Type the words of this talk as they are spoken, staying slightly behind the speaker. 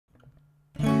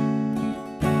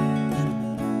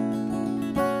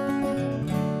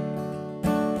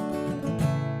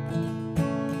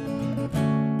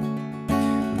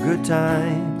good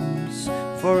times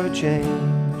for a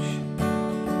change.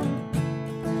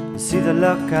 See, the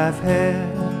luck I've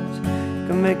had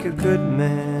can make a good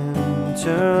man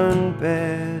turn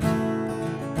bad.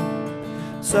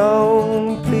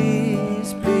 So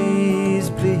please, please,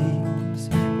 please,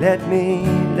 let me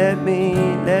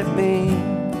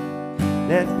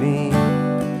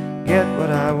get what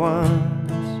I want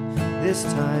this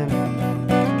time.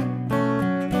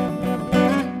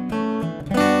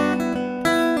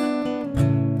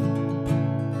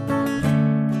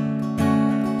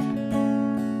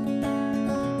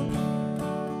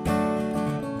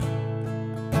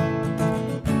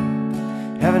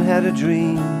 Haven't had a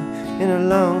dream in a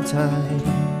long time.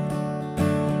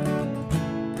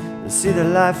 See, the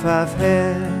life I've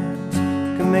had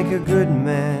can make a good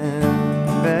man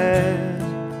bad.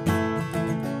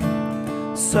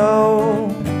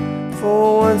 So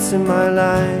for once in my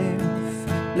life,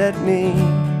 let me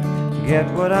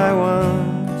get what I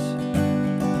want.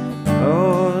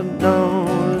 Lord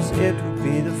knows it would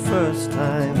be the first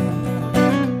time.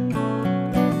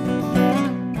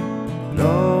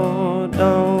 Lord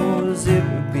knows it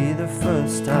would be the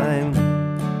first time.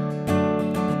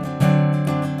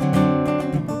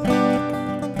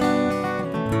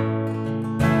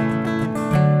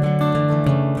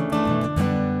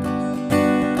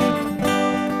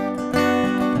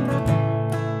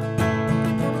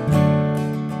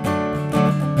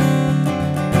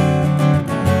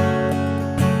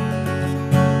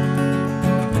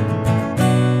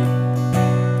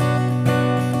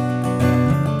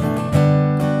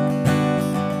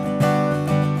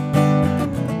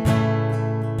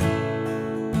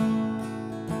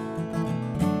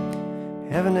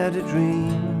 Haven't had a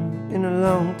dream in a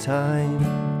long time.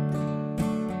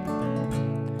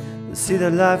 See,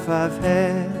 the life I've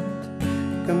had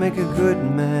can make a good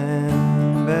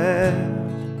man bad.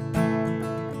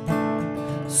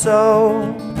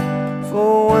 So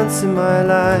for once in my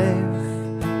life,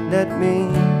 let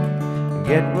me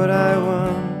get what I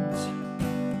want.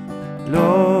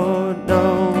 Lord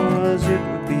knows it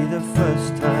would be the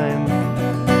first time.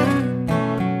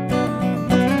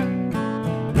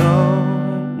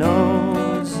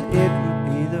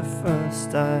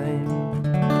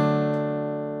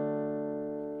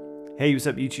 Hey, what's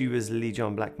up YouTubers, Lee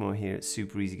John Blackmore here at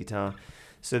Super Easy Guitar.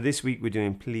 So this week we're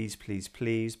doing Please Please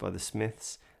Please by the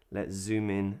Smiths. Let's zoom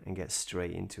in and get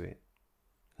straight into it.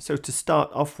 So to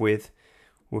start off with,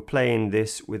 we're playing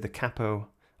this with the capo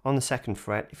on the 2nd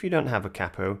fret. If you don't have a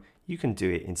capo, you can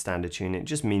do it in standard tune. It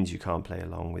just means you can't play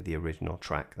along with the original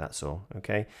track, that's all,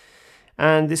 okay?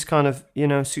 And this kind of,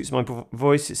 suits my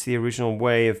voice. It's the original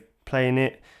way of playing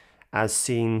it as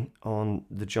seen on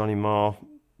the Johnny Marr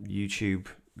YouTube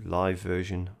live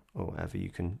version, or whatever. You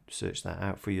can search that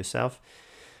out for yourself.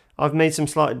 I've made some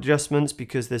slight adjustments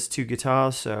because there's 2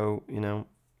 guitars, so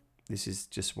this is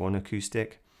just one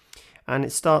acoustic. And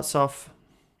it starts off,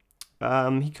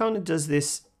 he kind of does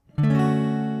this,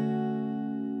 and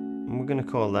we're going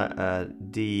to call that a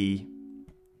D,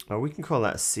 or we can call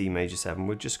that a C major 7.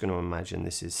 We're just going to imagine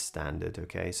this is standard,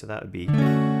 okay? So that would be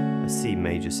a C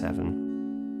major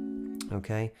 7,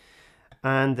 okay?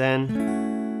 And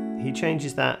then he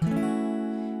changes that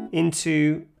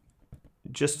into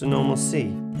just a normal C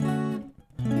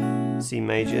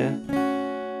major,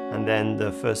 and then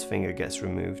the first finger gets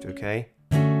removed, okay?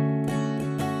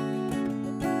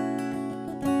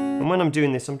 And when I'm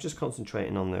doing this, I'm just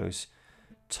concentrating on those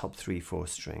top 3-4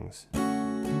 strings.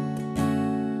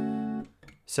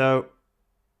 So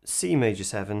C major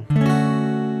 7,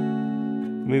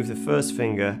 move the first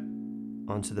finger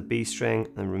onto the B string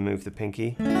and remove the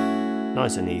pinky.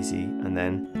 Nice and easy, and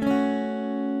then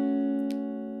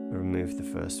remove the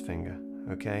first finger,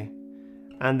 okay?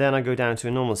 And then I go down to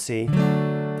a normal C,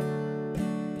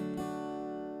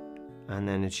 and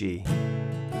then a G.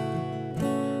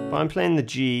 But I'm playing the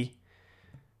G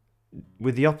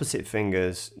with the opposite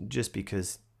fingers just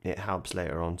because it helps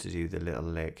later on to do the little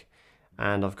lick.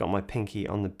 And I've got my pinky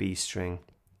on the B string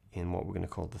in what we're going to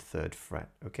call the 3rd fret,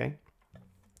 okay?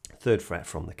 3rd fret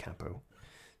from the capo.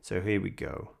 So here we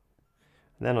go.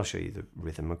 Then I'll show you the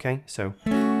rhythm, okay? So,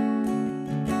 and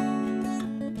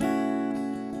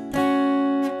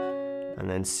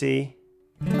then C,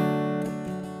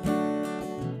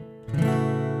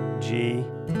 G,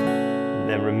 and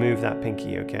then remove that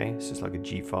pinky, okay? So it's like a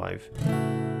G5.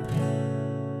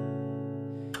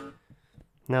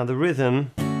 Now the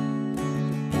rhythm,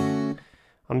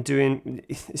 I'm doing,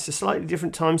 it's a slightly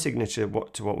different time signature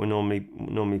to what we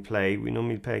normally play. We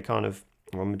normally play kind of,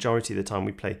 well, majority of the time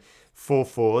we play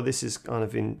 4/4. This is kind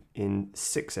of in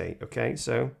 6/8, okay?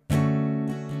 So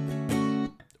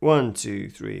 1, 2,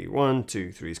 3, 1,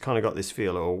 2, 3. It's kind of got this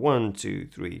feel, or 1, 2,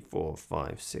 3, 4,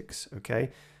 5, 6. Okay.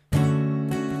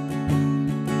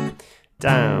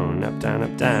 Down, up, down,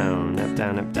 up, down, up,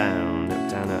 down, up, down, up,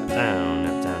 down, up, down,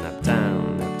 up, down, up,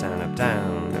 down, up, down, up,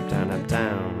 down, up, down, up,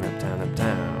 down, up, down, up,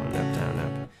 down, up, down,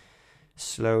 up.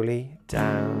 Slowly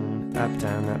down, up,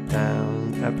 down, up,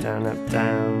 down, up, down, up,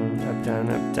 down, up, down,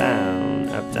 up, down,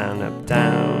 up, down, up,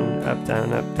 down, up,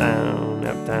 down, up, down,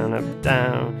 up, down, up,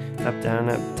 down, up, down,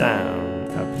 up,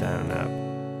 down, up, down, up.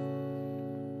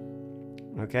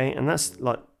 Okay, and that's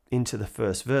like into the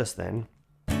first verse then.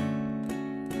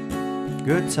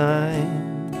 Good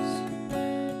times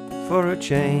for a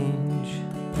change.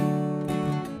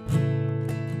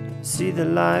 See the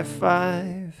life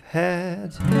I've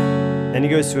had. Then he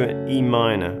goes to an E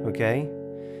minor, okay?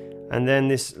 And then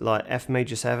this like F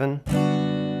major 7.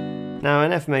 Now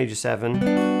an F major 7,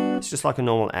 it's just like a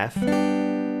normal F.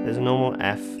 There's a normal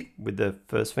F with the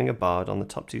first finger barred on the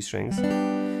top 2 strings.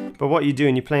 But what you're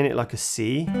doing, you're playing it like a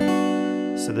C.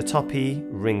 So the top E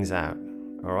rings out,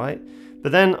 all right?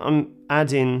 But then I'm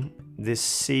adding this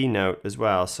C note as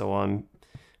well. So I'm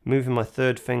moving my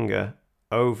 3rd finger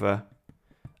over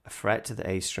a fret to the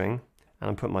A string, and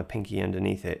I'm putting my pinky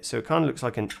underneath it. So it kind of looks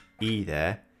like an E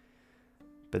there,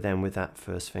 but then with that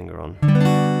first finger on.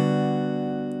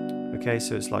 Okay,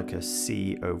 so it's like a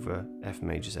C over F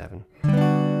major 7.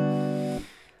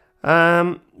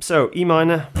 So E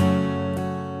minor.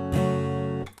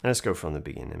 Let's go from the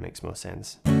beginning, it makes more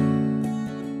sense.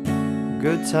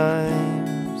 Good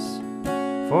times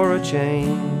for a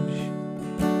change.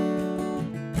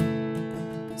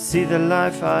 See the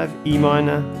life I've E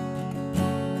minor.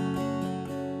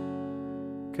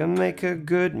 Can make a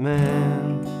good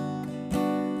man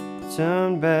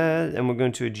turn bad. And we're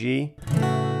going to a G.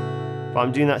 But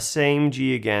I'm doing that same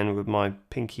G again with my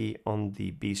pinky on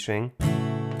the B string.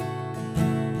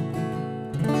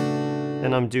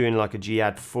 Then I'm doing like a G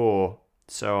add 4.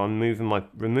 So I'm removing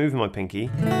my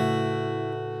pinky.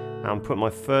 And put my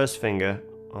first finger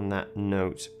on that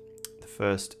note, the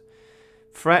first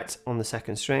fret on the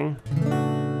 2nd string.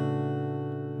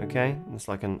 Okay, it's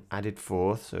like an added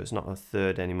 4th, so it's not a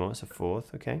 3rd anymore, it's a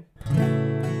 4th, okay?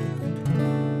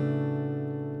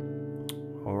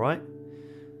 Alright,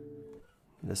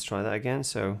 let's try that again.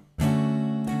 So,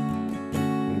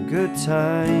 good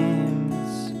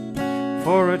times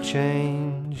for a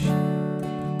change.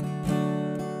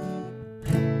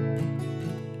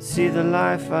 See the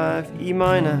life I've E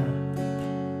minor.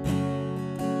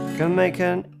 Can make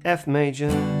an F major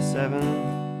 7.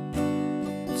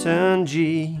 Turn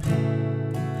G.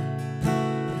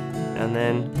 And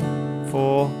then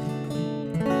 4.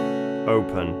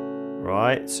 Open.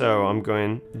 Right, so I'm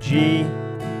going G.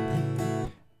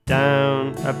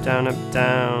 Down, up, down, up,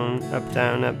 down, up,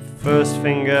 down, up. First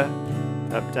finger.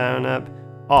 Up, down, up.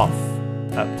 Off.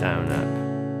 Up, down, up.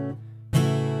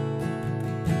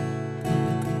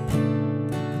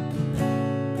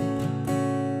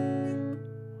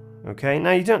 Okay,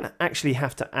 now you don't actually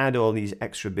have to add all these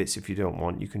extra bits if you don't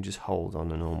want. You can just hold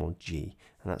on a normal G,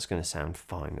 and that's going to sound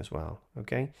fine as well,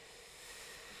 okay?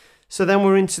 So then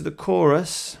we're into the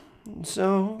chorus.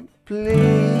 So,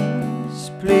 please,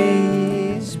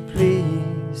 please,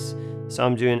 please. So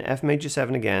I'm doing F major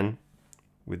 7 again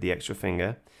with the extra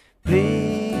finger.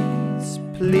 Please,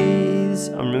 please.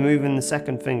 I'm removing the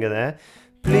 2nd finger there.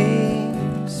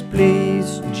 Please,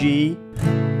 please, G.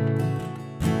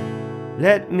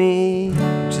 Let me,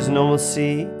 which is a normal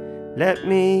C, let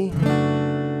me,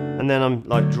 and then I'm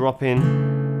like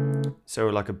dropping, so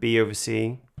like a B over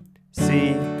C,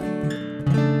 C,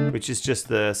 which is just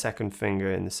the 2nd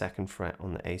finger in the 2nd fret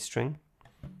on the A string,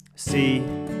 C,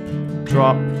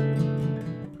 drop,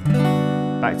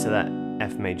 back to that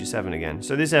F major 7 again.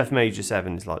 So this F major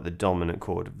 7 is like the dominant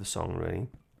chord of the song, really.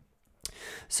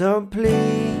 So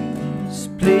please,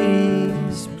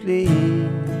 please, please.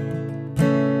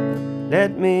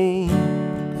 Let me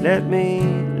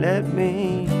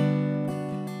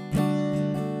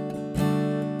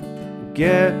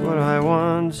get what I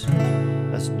want.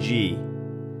 That's G.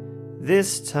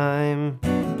 This time,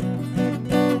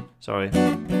 sorry.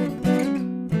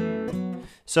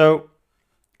 So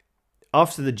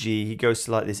after the G, he goes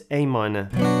to like this A minor.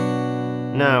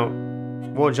 Now,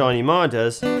 what Johnny Marr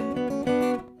does,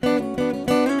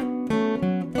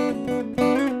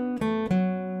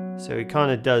 so he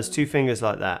kind of does 2 fingers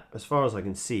like that, as far as I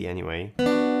can see anyway.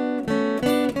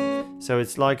 So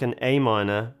it's like an A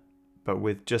minor, but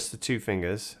with just the 2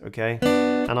 fingers, okay?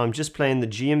 And I'm just playing the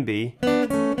G and B.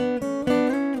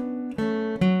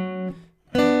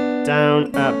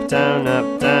 Down, up, down,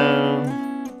 up, down.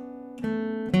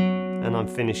 And I'm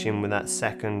finishing with that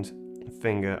 2nd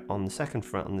finger on the second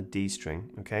fret on the D string,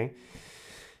 okay?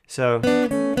 So,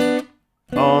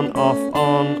 on, off,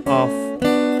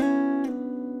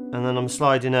 and then I'm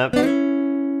sliding up.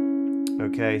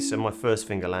 Okay, so my first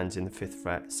finger lands in the 5th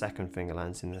fret, second finger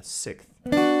lands in the 6th.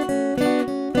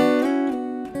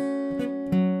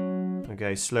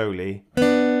 Okay, slowly.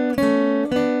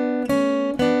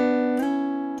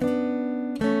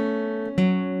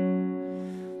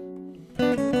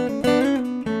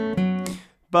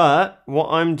 But what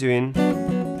I'm doing,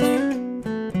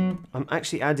 I'm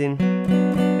actually adding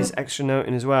this extra note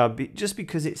in as well, just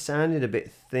because it sounded a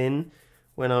bit thin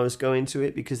when I was going to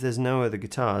it, because there's no other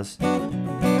guitars.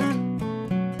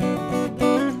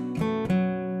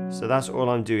 So that's all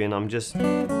I'm doing. I'm just...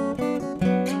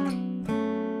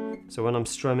 So when I'm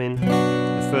strumming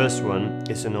the first one,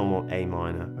 it's a normal A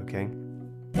minor, okay?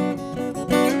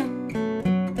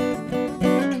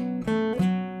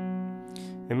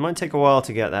 It might take a while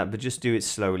to get that, but just do it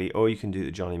slowly, or you can do it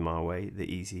the Johnny Marr way, the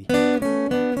easy.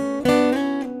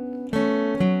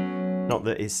 Not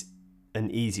that it's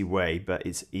an easy way, but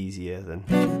it's easier than...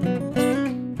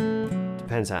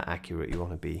 Depends how accurate you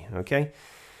want to be, okay?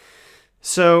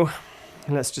 So,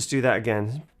 let's just do that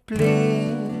again.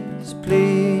 Please,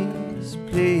 please,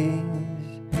 please,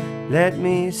 let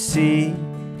me see,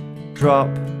 drop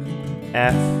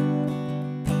F.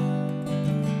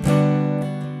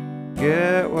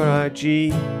 Get where I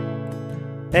G,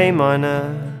 A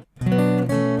minor.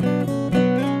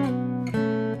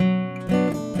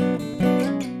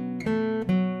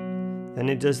 Then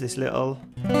it does this little.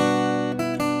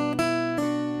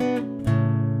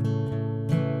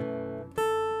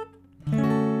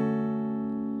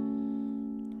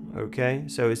 Okay,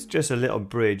 so it's just a little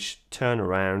bridge, turn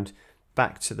around,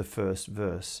 back to the first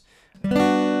verse.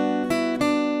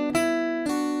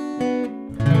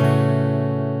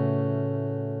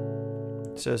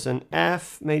 So it's an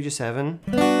F major 7,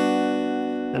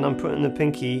 then I'm putting the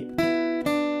pinky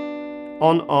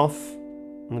on off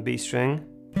on the B string,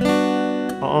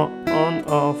 on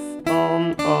off,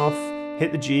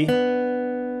 hit the G,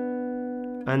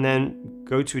 and then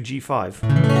go to a G5,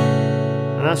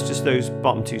 and that's just those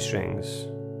bottom 2 strings.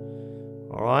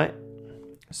 All right,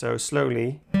 so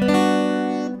slowly.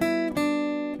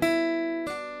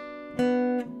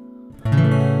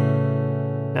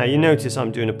 Now you notice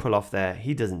I'm doing a pull off there.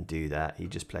 He doesn't do that, he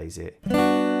just plays it.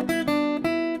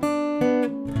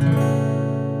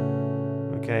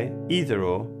 Okay, either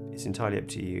or, it's entirely up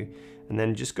to you. And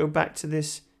then just go back to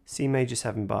this C major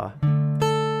 7 bar.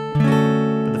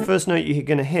 But the first note you're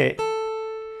going to hit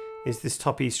is this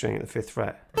top E string at the 5th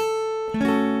fret.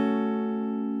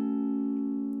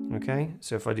 Okay,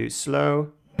 so if I do it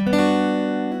slow,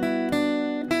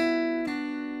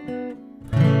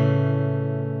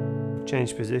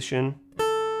 change position,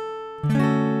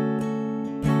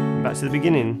 back to the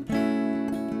beginning.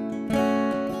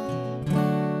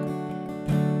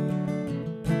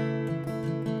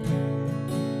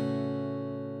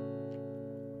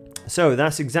 So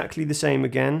that's exactly the same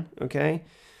again, okay?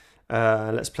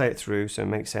 Let's play it through so it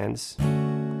makes sense. I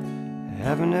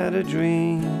haven't had a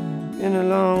dream in a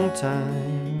long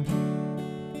time.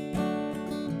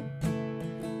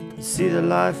 See the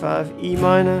life I've E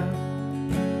minor,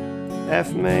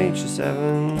 F major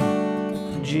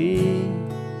 7, G,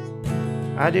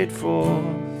 added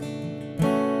 4th.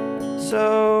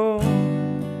 So,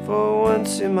 for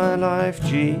once in my life,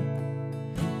 G,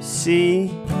 C,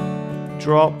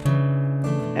 drop,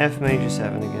 F major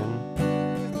 7 again.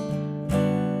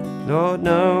 Lord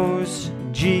knows,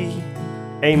 G,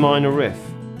 A minor riff.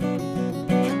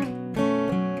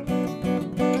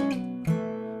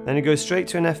 Then it goes straight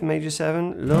to an F major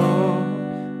 7, Lord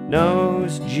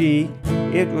knows, G,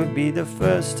 it would be the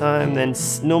first time, then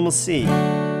normal C.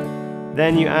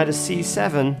 Then you add a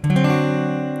C7,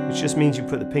 which just means you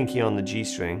put the pinky on the G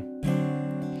string.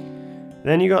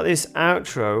 Then you got this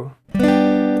outro.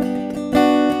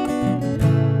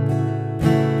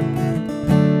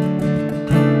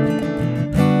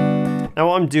 Now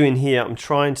what I'm doing here, I'm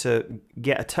trying to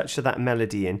get a touch of that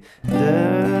melody in.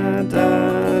 Da,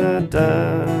 da,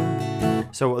 da.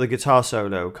 So what the guitar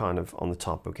solo kind of on the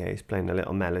top, okay, it's playing a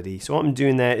little melody. So what I'm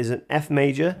doing there is an F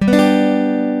major,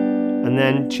 and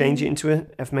then change it into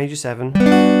an F major 7. So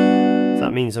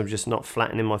that means I'm just not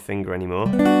flattening my finger anymore.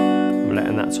 I'm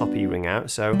letting that top E ring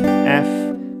out. So F,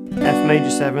 F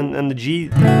major 7, and the G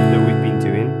that we've been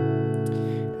doing.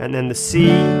 And then the C,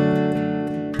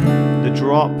 the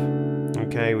drop,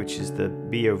 okay, which is the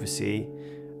B over C,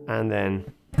 and then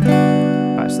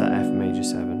back to that F major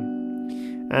 7.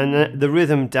 And the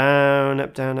rhythm down,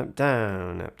 up, down, up,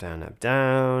 down, up, down, up,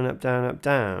 down, up, down, up,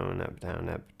 down, up, down, up, down,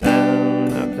 up,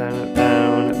 down, up, down,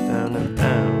 up, down, up, down, up,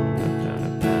 down,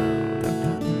 up,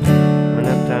 down,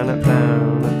 up, down, up, down, up,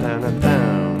 down, up, down, up,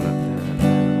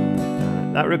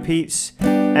 down. That repeats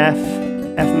F,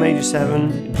 F major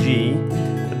 7, G,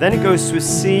 but then it goes to a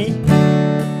C,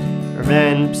 and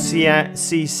then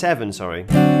C7, sorry.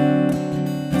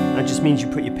 That just means you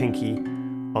put your pinky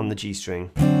on the G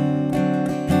string.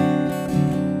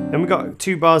 Then we've got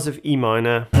 2 bars of E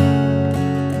minor.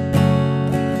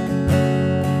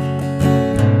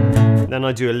 Then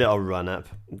I do a little run up.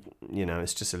 You know,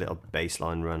 it's just a little bass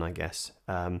line run, I guess.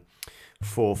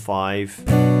 4, 5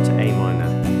 to A minor.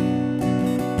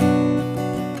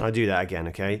 I'll do that again,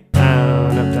 okay?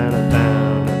 Down, up, down, up,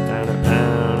 down, up, down, up,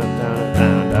 down, up, down, up,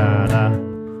 down, da, da.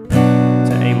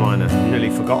 To A minor. Nearly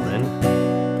forgot then.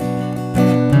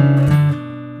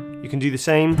 You can do the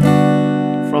same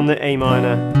from the A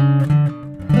minor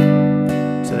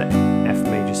to the F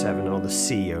major 7 or the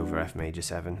C over F major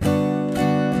 7. And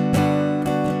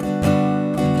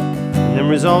then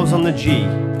resolves on the G.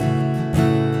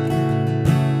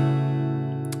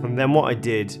 And then what I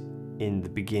did in the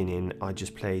beginning, I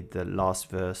just played the last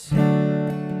verse at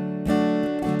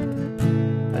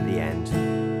the end.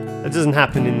 That doesn't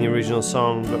happen in the original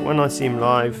song, but when I see him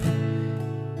live,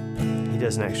 he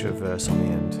does an extra verse on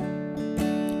the end.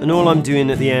 And all I'm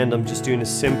doing at the end, I'm just doing a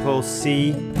simple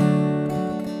C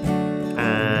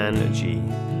and a G.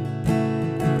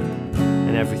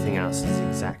 And everything else is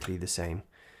exactly the same.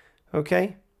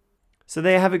 Okay? So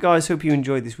there you have it, guys. Hope you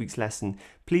enjoyed this week's lesson.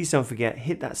 Please don't forget,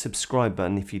 hit that subscribe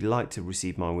button if you'd like to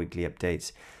receive my weekly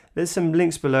updates. There's some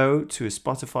links below to a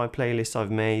Spotify playlist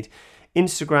I've made,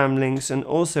 Instagram links, and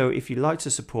also if you'd like to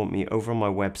support me over on my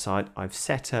website, I've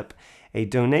set up a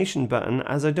donation button,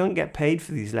 as I don't get paid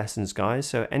for these lessons, guys,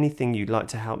 so anything you'd like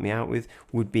to help me out with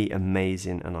would be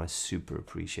amazing, and I super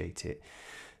appreciate it.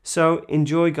 So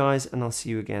enjoy, guys, and I'll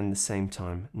see you again the same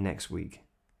time next week.